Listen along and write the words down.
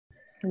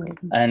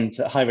And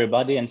hi,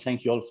 everybody, and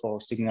thank you all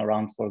for sticking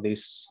around for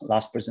this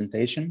last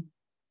presentation.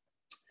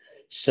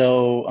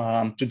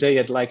 So today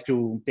I'd like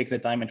to take the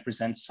time and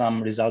present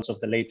some results of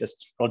the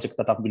latest project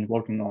that I've been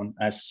working on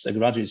as a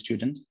graduate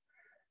student.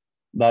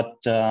 But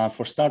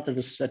for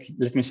starters,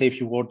 let me say a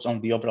few words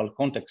on the overall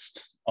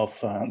context of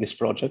this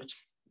project.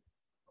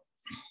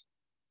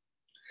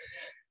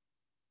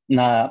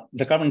 Now,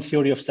 the current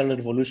theory of stellar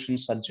evolution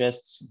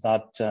suggests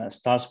that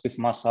stars with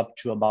mass up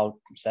to about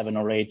 7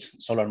 or 8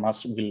 solar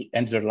mass will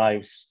end their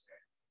lives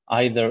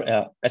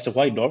either as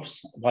white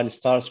dwarfs, while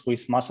stars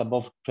with mass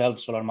above 12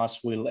 solar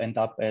mass will end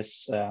up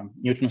as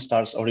neutron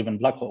stars or even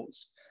black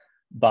holes.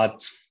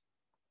 But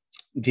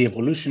the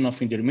evolution of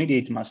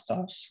intermediate mass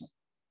stars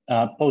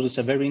poses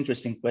a very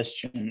interesting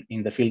question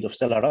in the field of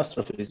stellar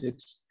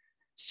astrophysics,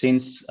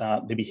 since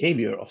the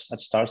behavior of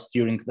such stars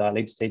during the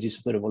late stages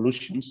of their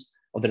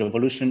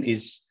evolution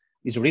is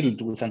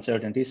riddled with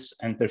uncertainties,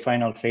 and their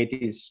final fate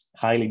is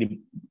highly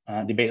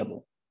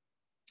debatable.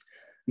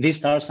 These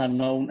stars are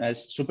known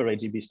as super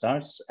AGB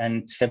stars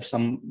and have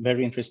some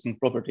very interesting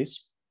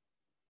properties.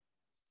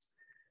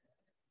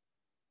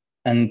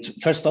 And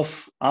first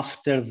off,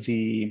 after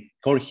the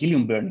core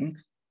helium burning,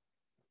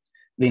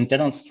 the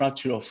internal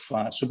structure of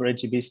super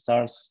AGB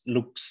stars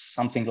looks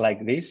something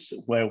like this,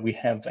 where we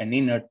have an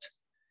inert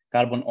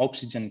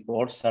carbon-oxygen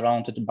core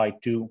surrounded by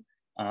two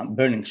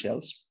burning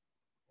shells.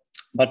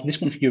 But this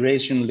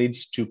configuration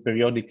leads to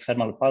periodic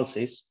thermal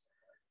pulses,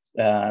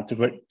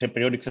 to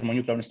periodic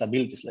thermonuclear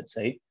instabilities, let's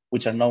say,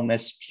 which are known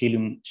as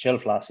helium shell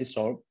flashes,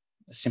 or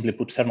simply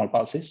put, thermal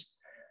pulses.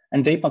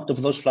 And the impact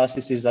of those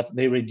flashes is that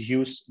they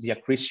reduce the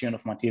accretion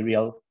of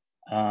material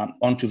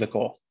onto the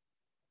core.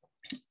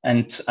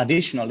 And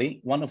additionally,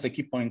 one of the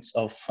key points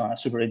of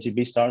super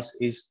AGB stars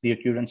is the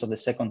occurrence of the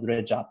second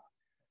dredge-up.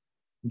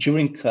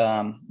 During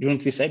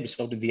this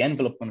episode, the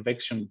envelope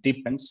convection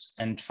deepens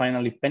and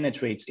finally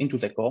penetrates into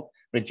the core,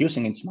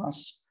 reducing its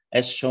mass,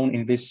 as shown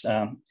in this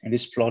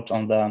plot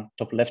on the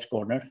top left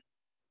corner,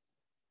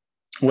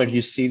 where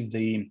you see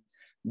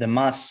the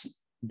mass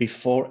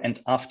before and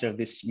after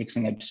this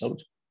mixing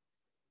episode.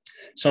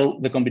 So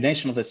the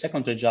combination of the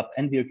second dredge-up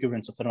and the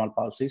occurrence of thermal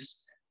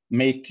pulses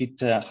make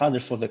it harder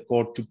for the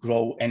core to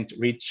grow and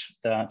reach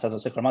the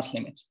stratospheric mass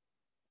limit.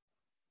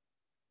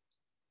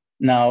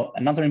 Now,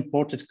 another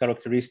important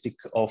characteristic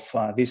of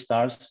these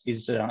stars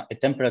is a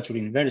temperature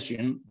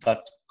inversion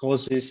that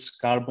causes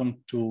carbon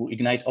to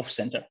ignite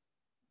off-center.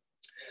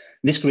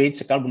 This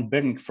creates a carbon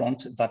burning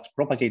front that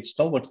propagates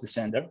towards the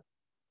center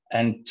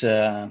and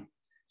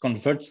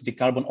converts the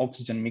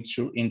carbon-oxygen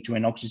mixture into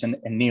an oxygen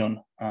and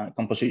neon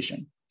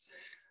composition.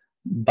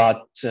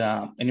 But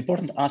an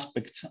important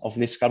aspect of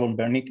this carbon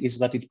burning is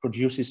that it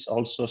produces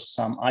also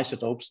some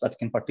isotopes that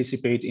can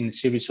participate in a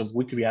series of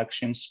weak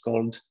reactions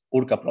called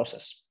Urca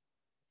process.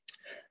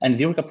 And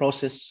the Urca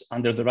process,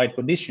 under the right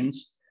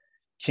conditions,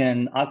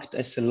 can act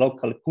as a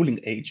local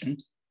cooling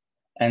agent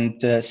and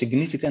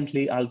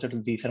significantly alter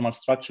the thermal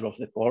structure of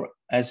the core,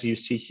 as you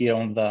see here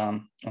on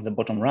the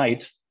bottom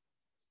right.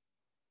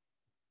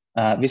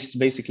 This is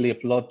basically a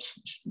plot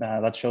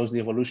that shows the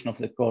evolution of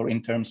the core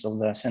in terms of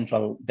the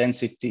central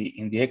density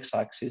in the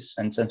x-axis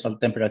and central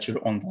temperature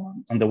on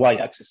the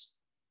y-axis.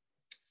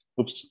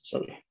 Oops,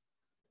 sorry.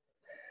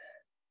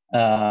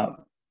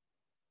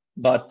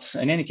 But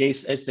in any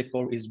case, as the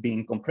core is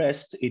being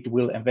compressed, it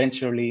will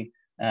eventually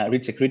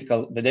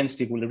the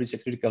density will reach a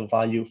critical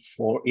value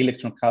for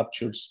electron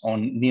captures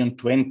on neon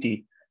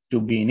 20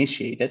 to be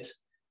initiated.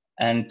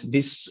 And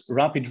this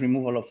rapid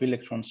removal of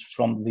electrons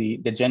from the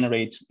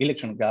degenerate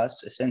electron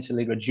gas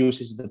essentially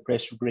reduces the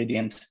pressure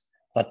gradient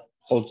that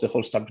holds the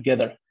whole star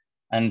together.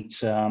 And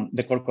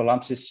the core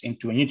collapses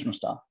into a neutron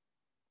star.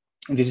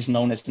 This is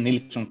known as an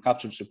electron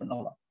captured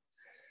supernova.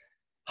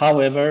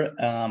 However,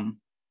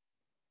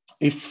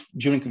 if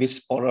during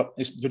this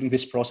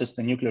process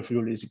the nuclear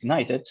fuel is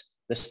ignited,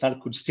 the star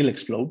could still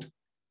explode.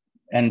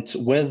 And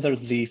whether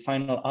the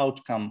final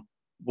outcome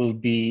will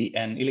be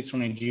an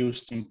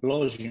electron-induced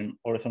implosion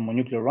or a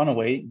thermonuclear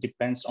runaway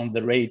depends on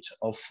the rate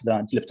of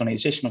the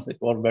leptonization of the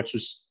core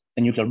versus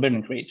the nuclear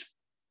burning rate.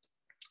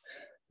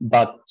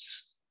 But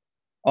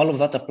all of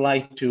that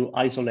apply to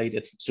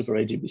isolated super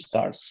AGB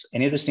stars.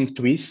 An interesting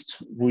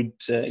twist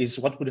is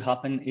what would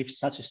happen if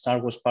such a star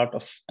was part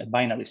of a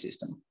binary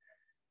system.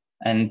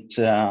 And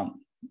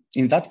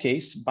in that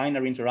case,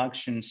 binary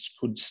interactions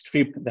could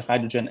strip the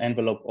hydrogen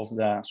envelope of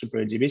the super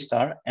AGB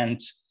star, and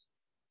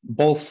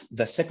both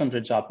the second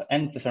dredge-up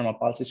and the thermal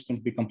pulses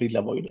could be completely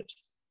avoided.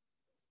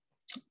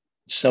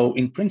 So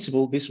in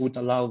principle, this would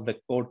allow the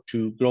core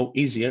to grow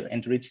easier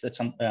and reach the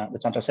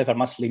Chandrasekhar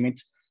mass limit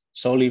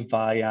solely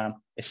via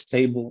a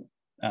stable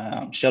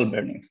shell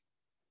burning.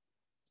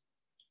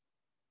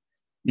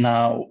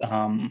 Now,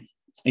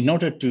 in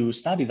order to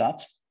study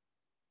that,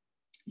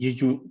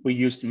 we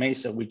used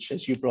MESA, which,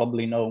 as you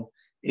probably know,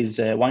 is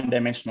a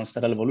one-dimensional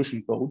stellar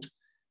evolution code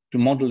to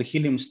model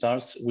helium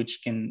stars,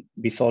 which can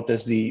be thought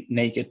as the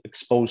naked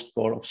exposed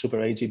core of super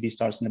AGB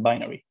stars in a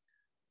binary.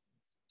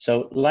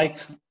 So like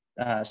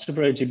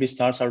super AGB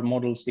stars, our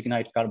models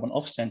ignite carbon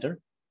off-center.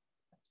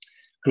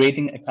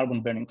 creating a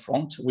carbon burning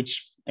front,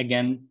 which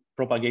again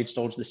propagates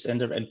towards the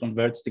center and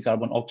converts the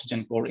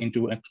carbon-oxygen core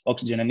into an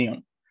oxygen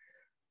anion.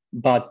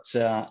 But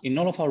in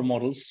all of our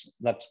models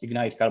that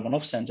ignite carbon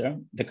off-center,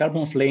 the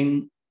carbon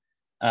flame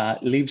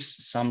leaves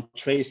some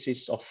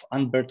traces of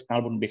unburned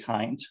carbon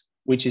behind,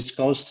 which is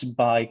caused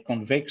by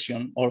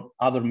convection or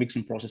other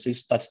mixing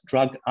processes that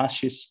drag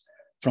ashes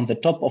from the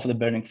top of the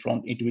burning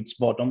front into its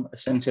bottom,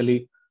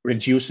 essentially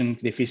reducing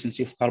the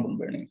efficiency of carbon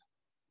burning.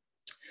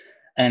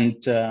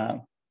 And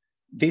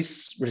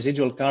this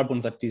residual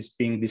carbon that is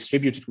being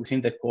distributed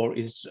within the core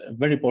is a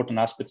very important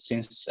aspect,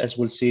 since, as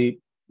we'll see,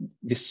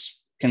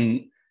 this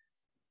can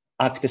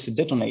act as a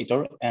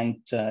detonator and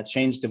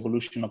change the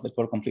evolution of the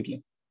core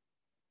completely.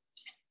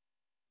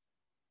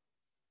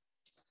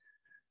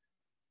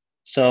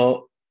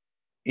 So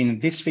in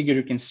this figure,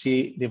 you can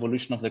see the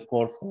evolution of the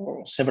core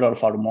for several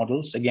of our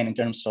models, again, in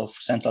terms of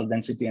central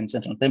density and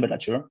central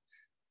temperature.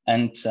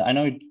 And I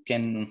know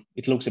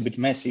it looks a bit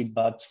messy,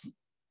 but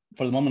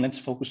for the moment, let's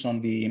focus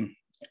on the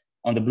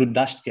blue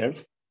dashed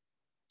curve.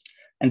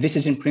 And this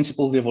is in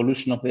principle the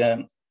evolution of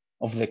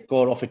the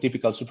core of a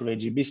typical super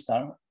AGB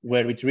star,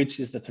 where it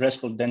reaches the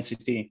threshold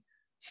density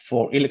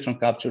for electron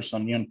captures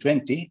on neon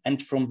 20,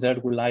 and from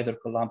there will either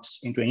collapse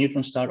into a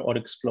neutron star or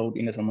explode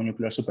in a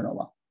thermonuclear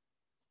supernova.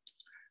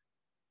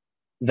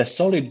 The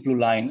solid blue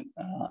line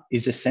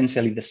is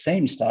essentially the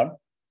same star,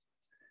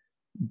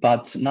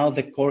 but now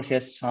the core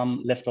has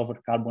some leftover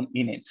carbon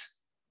in it.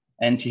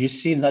 And you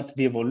see that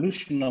the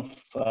evolution of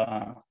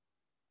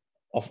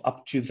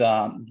up to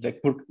the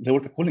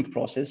Urca cooling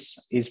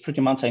process is pretty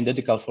much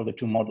identical for the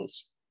two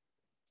models.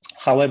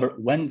 However,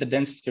 when the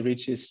density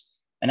reaches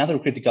another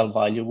critical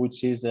value,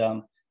 which is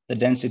the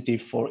density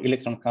for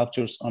electron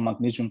captures on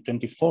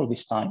magnesium-24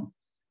 this time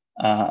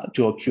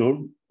to occur,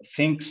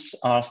 things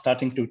are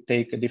starting to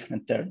take a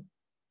different turn.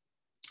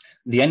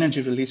 The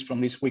energy released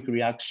from this weak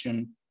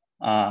reaction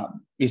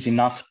is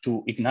enough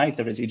to ignite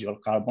the residual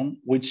carbon,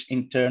 which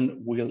in turn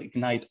will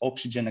ignite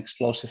oxygen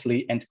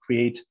explosively and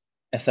create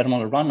a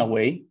thermal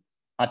runaway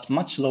at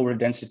much lower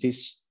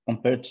densities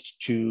compared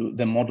to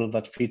the model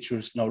that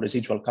features no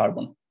residual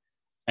carbon.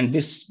 And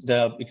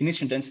the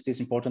ignition density is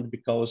important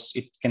because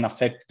it can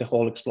affect the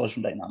whole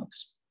explosion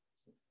dynamics.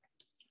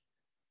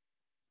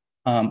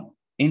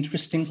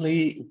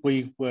 Interestingly,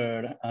 the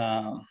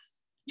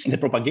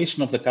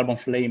propagation of the carbon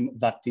flame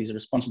that is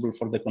responsible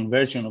for the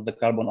conversion of the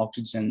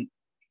carbon-oxygen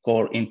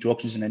core into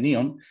oxygen and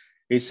neon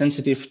is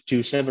sensitive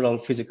to several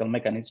physical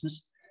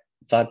mechanisms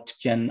that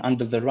can,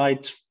 under the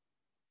right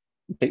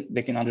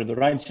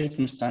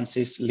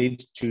circumstances,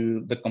 lead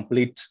to the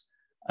complete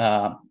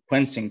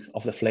quenching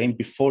of the flame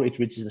before it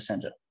reaches the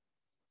center.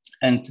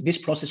 And this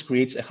process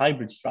creates a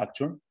hybrid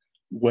structure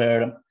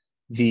where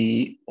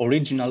the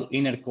original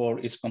inner core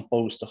is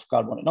composed of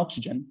carbon and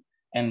oxygen,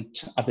 and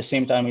at the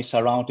same time is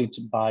surrounded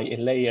by a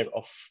layer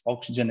of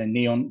oxygen and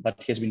neon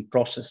that has been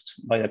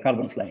processed by the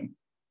carbon flame.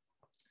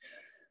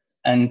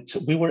 And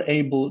we were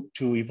able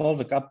to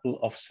evolve a couple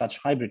of such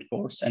hybrid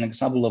cores, an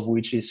example of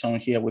which is shown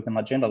here with the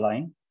magenta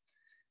line.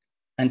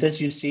 And as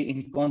you see,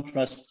 in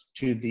contrast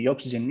to the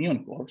oxygen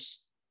neon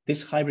cores,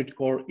 this hybrid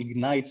core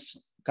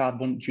ignites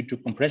carbon due to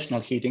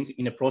compressional heating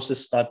in a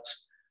process that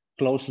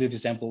closely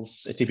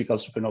resembles a typical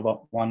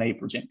supernova 1A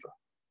progenitor.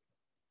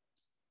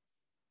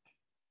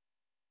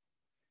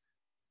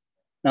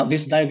 Now,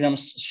 these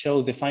diagrams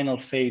show the final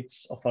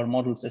fates of our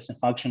models as a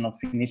function of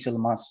initial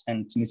mass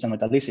and initial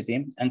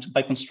metallicity. And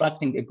by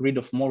constructing a grid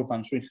of more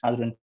than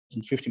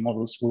 350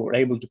 models, we were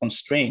able to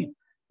constrain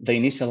the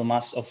initial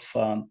mass of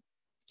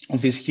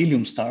these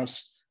helium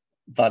stars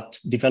that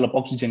develop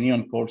oxygen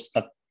neon cores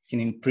that can,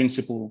 in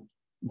principle,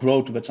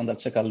 grow to the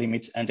Chandrasekhar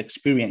limit and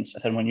experience a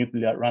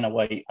thermonuclear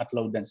runaway at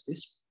low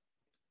densities.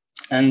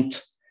 And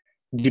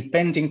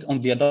depending on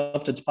the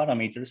adopted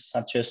parameters,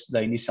 such as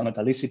the initial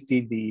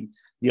metallicity,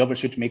 the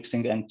overshoot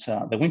mixing, and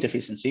the wind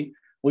efficiency,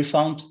 we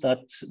found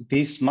that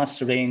this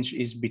mass range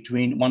is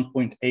between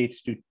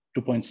 1.8 to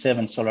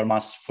 2.7 solar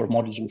mass for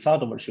models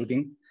without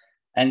overshooting,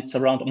 and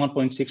around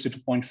 1.6 to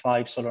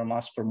 2.5 solar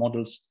mass for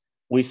models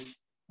with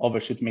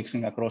overshoot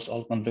mixing across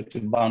all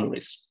convective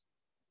boundaries.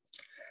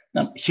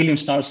 Now, helium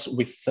stars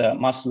with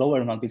mass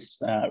lower than this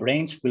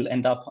range will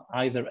end up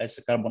either as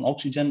a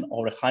carbon-oxygen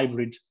or a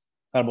hybrid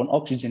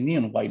carbon-oxygen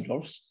neon white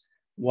dwarfs,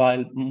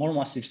 while more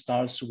massive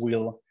stars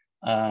will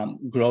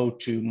grow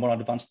to more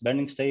advanced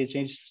burning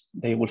stages.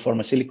 They will form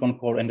a silicon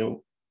core, and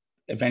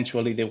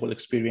eventually they will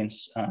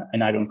experience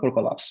an iron core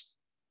collapse.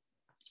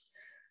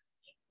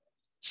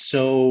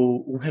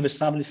 So we have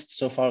established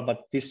so far that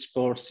these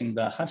cores in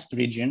the HAST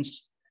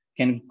regions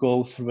can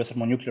go through a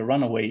thermonuclear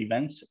runaway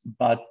event,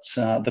 but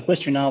the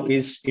question now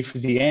is if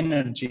the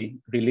energy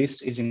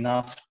release is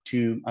enough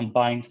to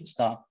unbind the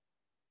star.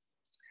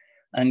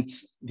 And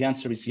the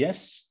answer is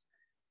yes.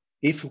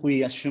 If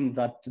we assume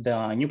that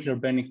the nuclear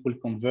burning will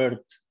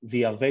convert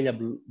the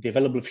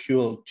available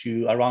fuel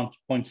to around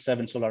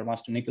 0.7 solar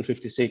mass to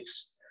nickel-56,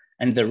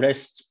 and the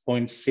rest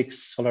 0.6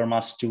 solar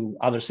mass to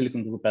other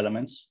silicon group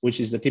elements, which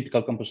is the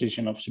typical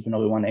composition of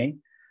supernova 1A,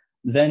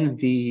 then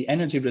the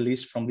energy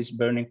release from this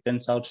burning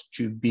turns out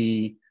to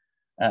be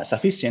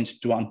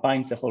sufficient to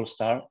unbind the whole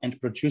star and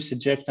produce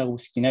ejecta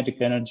with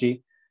kinetic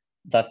energy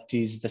that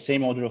is the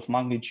same order of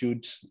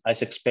magnitude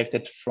as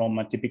expected from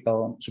a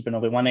typical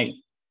supernova 1A.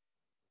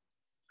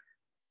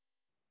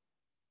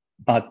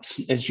 But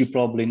as you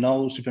probably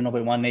know,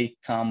 supernova 1A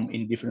come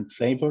in different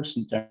flavors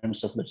in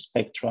terms of their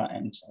spectra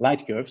and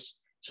light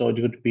curves. So it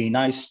would be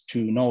nice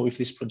to know if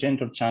this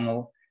progenitor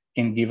channel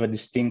can give a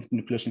distinct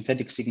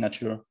nucleosynthetic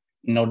signature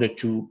in order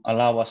to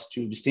allow us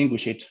to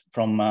distinguish it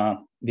from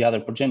the other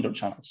progenitor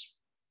channels.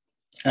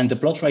 And the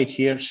plot right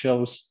here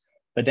shows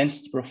the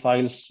density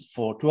profiles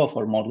for two of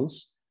our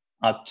models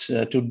at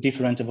two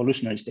different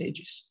evolutionary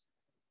stages.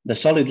 The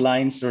solid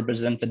lines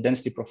represent the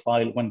density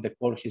profile when the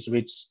core has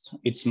reached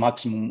its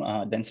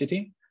maximum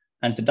density,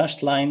 and the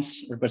dashed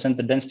lines represent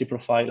the density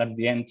profile at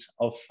the end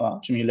of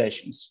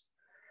simulations.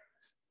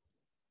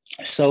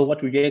 So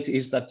what we get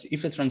is that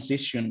if a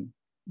transition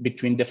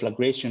between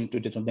deflagration to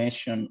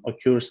detonation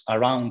occurs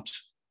around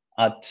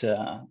at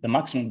the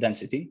maximum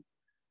density,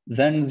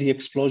 then the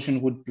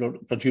explosion would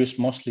produce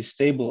mostly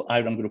stable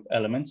iron group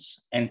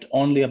elements and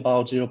only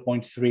about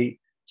 0.3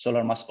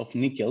 solar mass of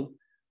nickel,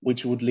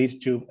 which would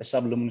lead to a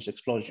subluminous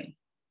explosion.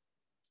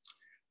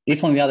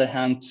 If, on the other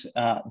hand,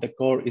 the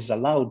core is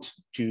allowed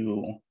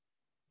to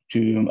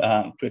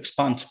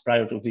expand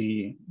prior to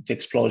the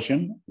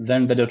explosion,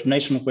 then the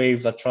detonation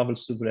wave that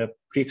travels to the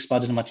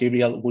pre-expanded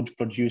material would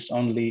produce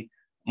only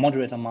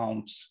moderate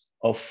amounts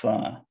of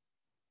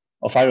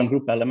iron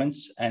group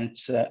elements and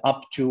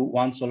up to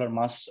 1 solar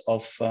mass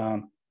of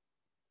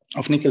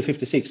nickel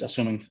 56,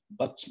 assuming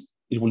that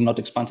it will not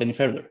expand any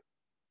further.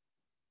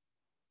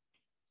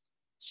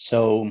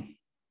 So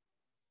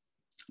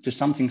to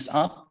sum things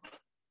up,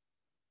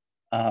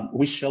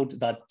 we showed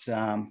that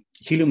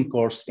helium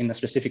cores in a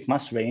specific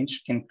mass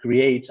range can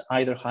create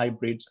either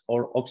hybrid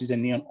or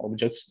oxygen-neon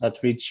objects that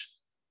reach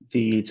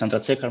the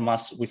Chandrasekhar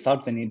mass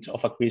without the need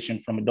of accretion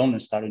from a donor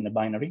star in a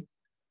binary.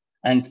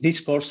 And these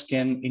cores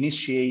can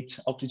initiate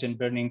oxygen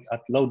burning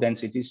at low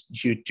densities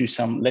due to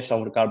some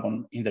leftover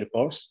carbon in their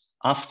cores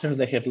after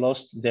they have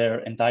lost their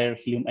entire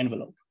helium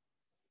envelope.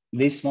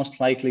 This most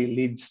likely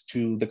leads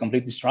to the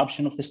complete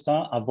disruption of the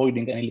star,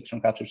 avoiding an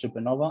electron capture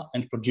supernova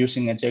and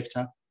producing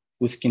ejecta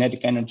with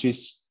kinetic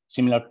energies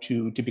similar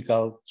to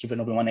typical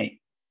supernova 1A.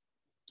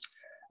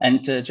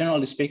 And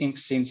generally speaking,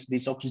 since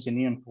these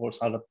oxygen-neon cores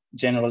are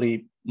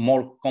generally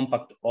more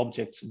compact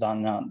objects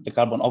than the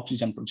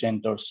carbon-oxygen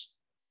progenitors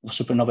of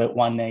supernova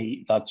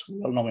 1A that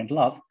we all know and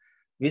love,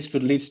 this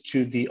could lead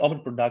to the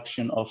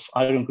overproduction of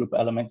iron group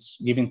elements,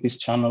 giving this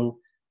channel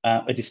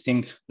a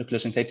distinct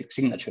nucleosynthetic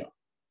signature.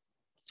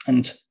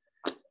 And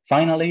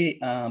finally,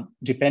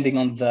 depending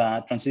on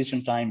the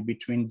transition time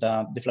between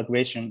the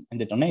deflagration and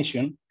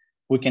detonation,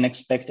 we can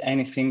expect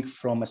anything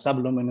from a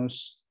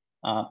subluminous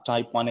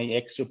type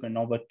 1AX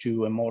supernova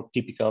to a more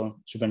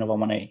typical supernova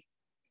 1A.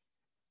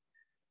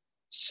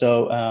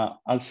 So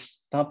I'll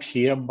stop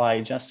here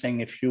by just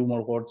saying a few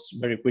more words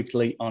very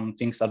quickly on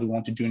things that we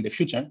want to do in the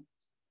future.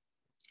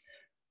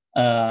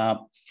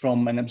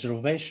 From an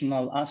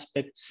observational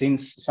aspect,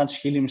 since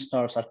such helium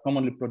stars are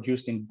commonly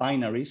produced in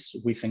binaries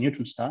with a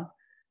neutron star,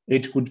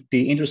 it would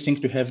be interesting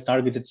to have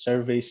targeted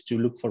surveys to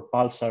look for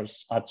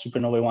pulsars at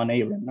supernova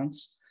 1A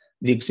remnants,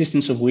 the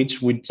existence of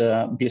which would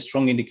be a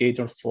strong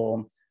indicator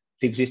for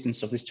the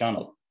existence of this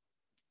channel.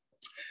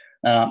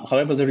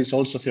 However, there is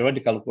also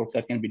theoretical work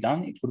that can be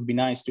done. It would be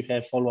nice to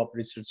have follow-up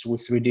research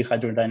with 3D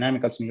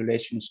hydrodynamical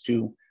simulations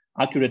to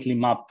accurately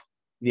map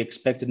the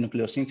expected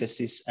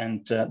nucleosynthesis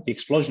and the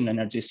explosion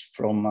energies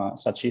from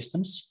such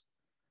systems.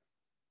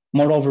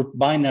 Moreover,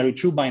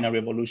 true binary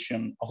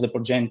evolution of the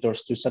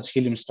progenitors to such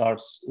helium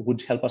stars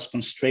would help us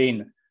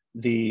constrain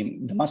the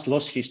mass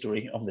loss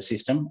history of the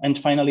system. And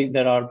finally,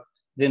 there are, at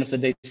the end of the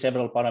day,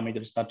 several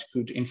parameters that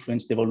could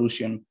influence the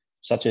evolution,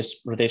 such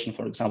as rotation,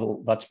 for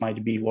example, that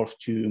might be worth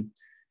to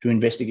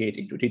investigate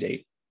into detail.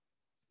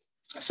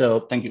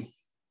 So thank you.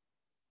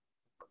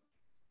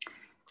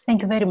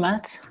 Thank you very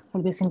much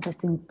for this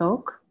interesting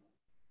talk.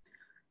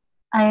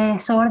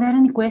 So are there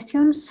any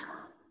questions?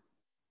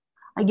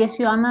 I guess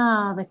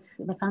Joanna,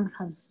 the hand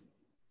is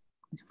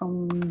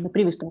from the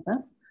previous talk, huh?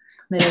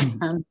 The left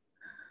hand.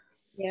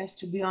 Yes,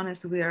 to be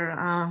honest, we are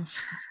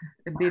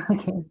a bit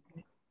okay.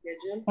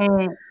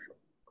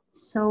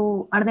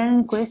 So are there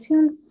any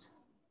questions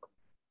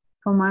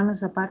from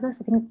Manos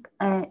Zapartas? I think,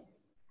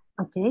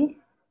 okay.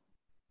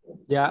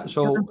 Yeah,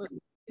 so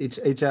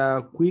it's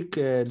a quick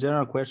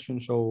general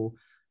question. So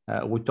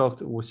we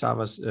talked with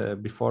Savas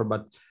before,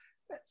 but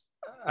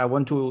I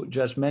want to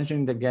just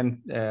mention it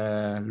again,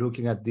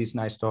 looking at this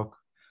nice talk,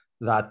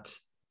 that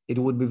it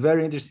would be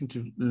very interesting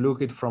to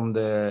look at from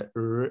the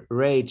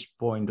rage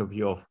point of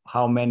view of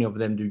how many of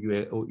them do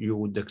you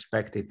would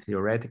expect it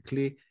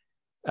theoretically.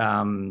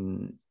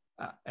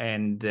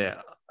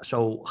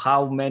 So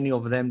how many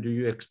of them do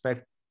you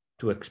expect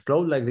to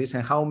explode like this,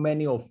 and how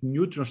many of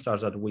neutron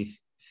stars that we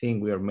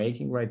think we are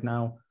making right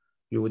now,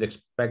 you would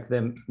expect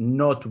them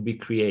not to be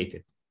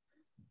created?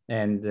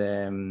 And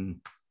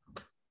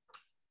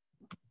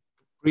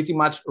Pretty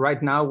much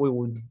right now, we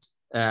would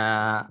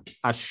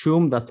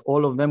assume that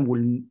all of them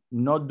will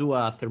not do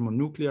a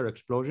thermonuclear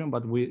explosion,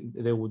 but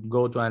they would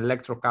go to an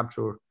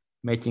electrocapture,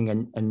 making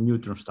a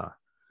neutron star.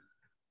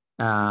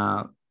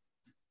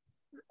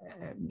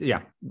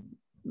 Yeah,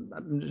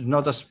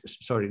 not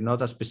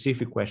a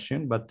specific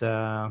question, but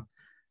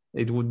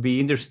it would be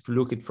interesting to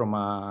look at it from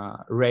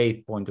a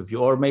rate point of view,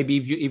 or maybe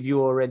if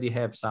you already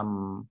have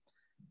some.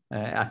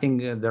 I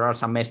think there are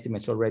some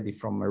estimates already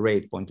from a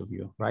rate point of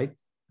view, right?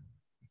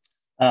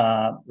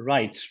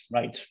 Right.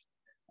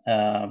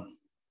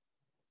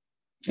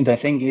 The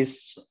thing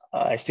is,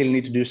 I still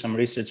need to do some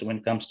research when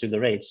it comes to the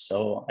rates,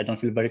 so I don't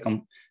feel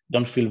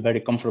very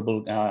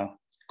comfortable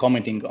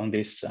commenting on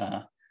this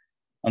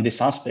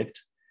aspect.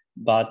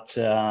 But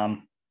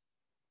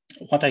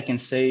what I can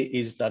say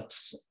is that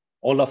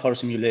all of our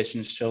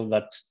simulations show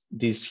that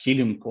these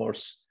helium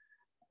cores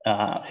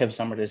have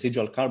some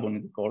residual carbon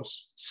in the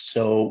cores,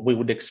 so we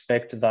would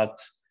expect that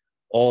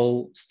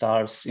all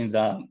stars in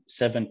the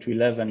 7 to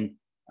 11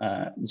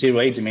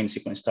 0-8 main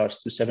sequence stars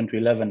to 7 to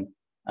 11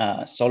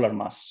 solar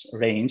mass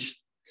range,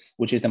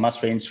 which is the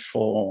mass range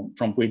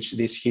from which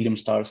these helium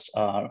stars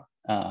are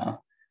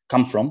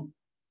come from.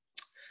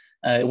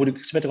 Would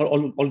expect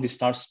all these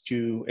stars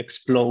to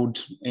explode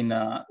in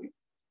a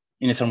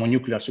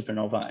thermonuclear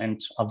supernova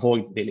and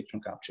avoid the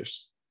electron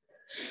captures.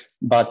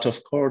 But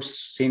of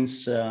course,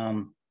 since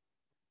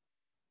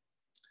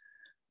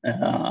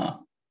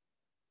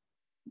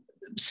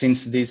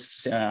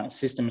these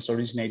systems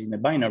originate in a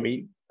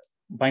binary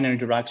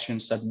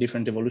interactions at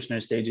different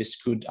evolutionary stages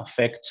could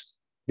affect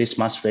this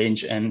mass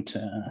range and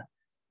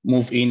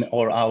move in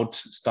or out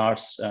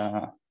stars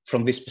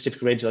from this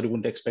specific range that we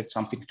wouldn't expect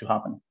something to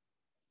happen.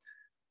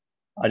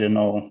 I don't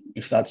know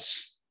if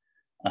that's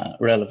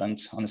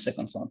relevant on a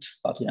second thought,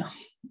 but yeah,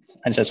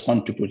 I just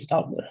want to put it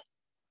out there.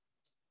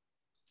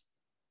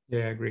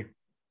 Yeah, I agree.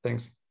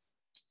 Thanks.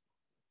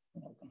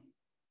 You're welcome.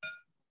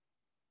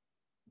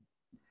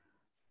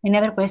 Any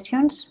other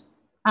questions?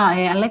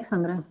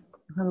 Alexandra,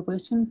 you have a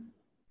question?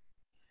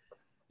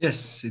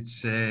 Yes,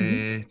 it's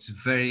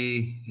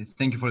very,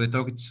 thank you for the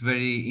talk. It's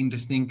very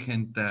interesting,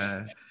 and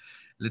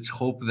let's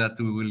hope that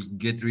we will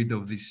get rid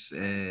of this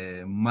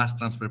mass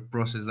transfer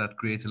process that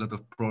creates a lot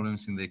of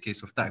problems in the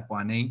case of type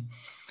 1a.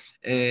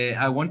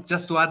 I want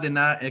just to add an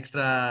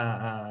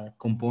extra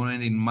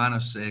component in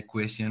Manos'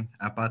 question,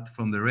 apart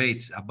from the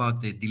rates,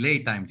 about the delay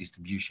time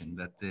distribution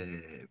that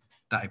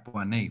type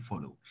 1a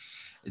follow.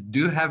 Do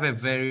you have a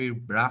very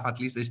rough, at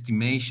least,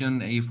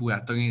 estimation if we are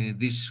talking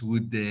this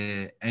would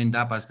end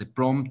up as the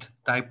prompt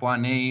type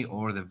 1a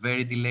or the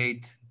very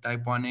delayed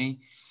type 1a?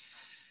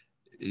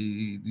 Do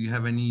you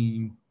have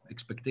any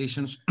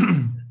expectations?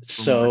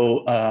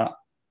 So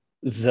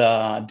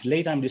the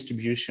delay time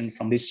distribution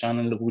from this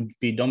channel would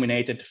be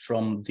dominated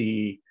from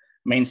the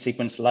main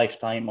sequence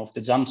lifetime of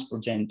the JAMS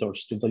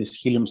progenitors to those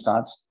helium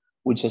stars,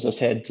 which, as I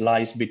said,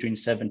 lies between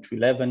 7 to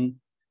 11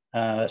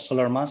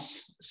 solar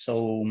mass.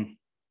 So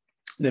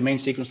the main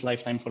sequence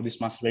lifetime for this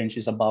mass range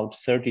is about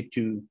 30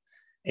 to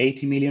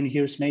 80 million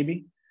years,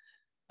 maybe.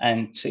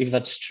 And if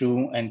that's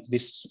true, and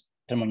this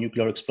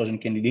thermonuclear explosion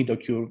can indeed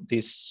occur,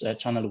 this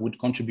channel would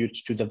contribute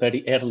to the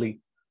very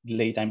early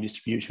delay time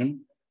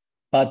distribution.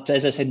 But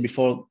as I said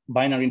before,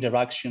 binary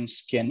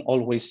interactions can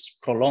always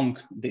prolong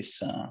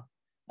this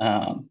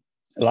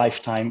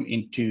lifetime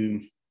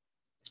into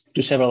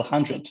several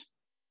hundred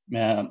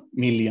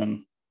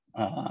million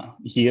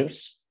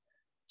years.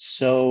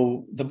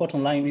 So the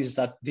bottom line is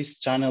that this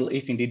channel,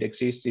 if indeed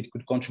exists, it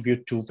could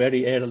contribute to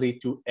very early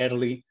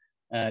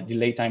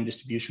delay time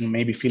distribution,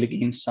 maybe filling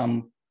in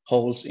some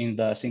holes in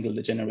the single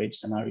degenerate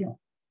scenario.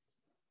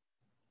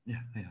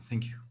 Yeah,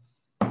 thank you.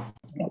 You're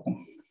welcome.